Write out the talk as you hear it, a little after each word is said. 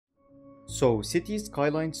So Cities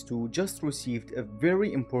Skylines 2 just received a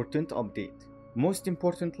very important update. Most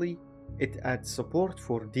importantly, it adds support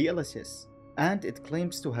for DLSS, and it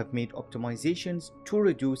claims to have made optimizations to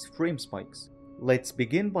reduce frame spikes. Let's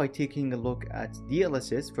begin by taking a look at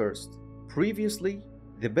DLSS first. Previously,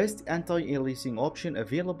 the best anti-aliasing option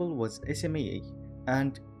available was SMAA,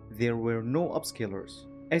 and there were no upscalers.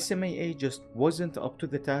 SMAA just wasn't up to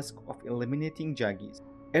the task of eliminating jaggies.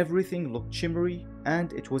 Everything looked shimmery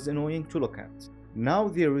and it was annoying to look at. Now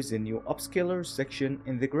there is a new upscaler section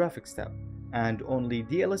in the graphics tab, and only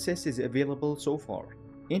DLSS is available so far.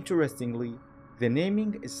 Interestingly, the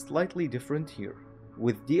naming is slightly different here,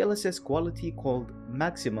 with DLSS quality called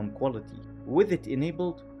maximum quality. With it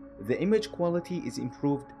enabled, the image quality is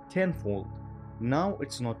improved tenfold. Now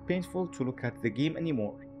it's not painful to look at the game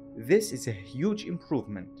anymore. This is a huge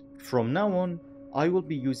improvement. From now on, I will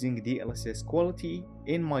be using DLSS quality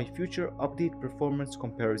in my future update performance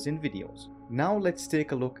comparison videos. Now let's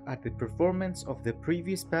take a look at the performance of the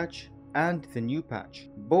previous patch and the new patch,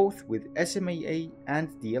 both with SMAA and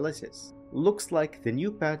DLSS. Looks like the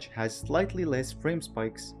new patch has slightly less frame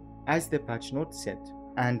spikes, as the patch note said,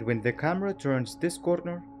 and when the camera turns this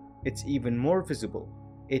corner, it's even more visible.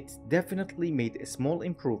 It definitely made a small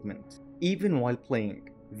improvement. Even while playing,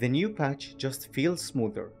 the new patch just feels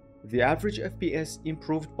smoother. The average FPS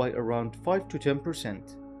improved by around 5 to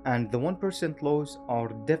 10%, and the 1% lows are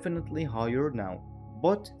definitely higher now,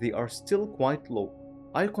 but they are still quite low.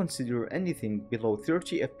 I consider anything below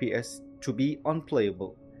 30 FPS to be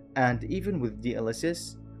unplayable, and even with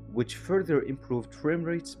DLSS, which further improved frame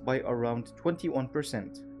rates by around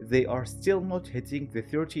 21%, they are still not hitting the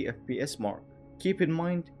 30 FPS mark. Keep in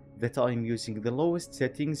mind that I am using the lowest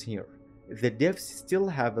settings here. The devs still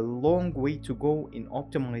have a long way to go in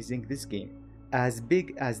optimizing this game. As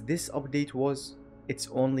big as this update was, it's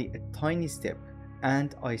only a tiny step,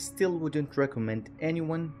 and I still wouldn't recommend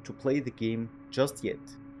anyone to play the game just yet.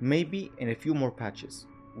 Maybe in a few more patches.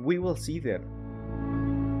 We will see then.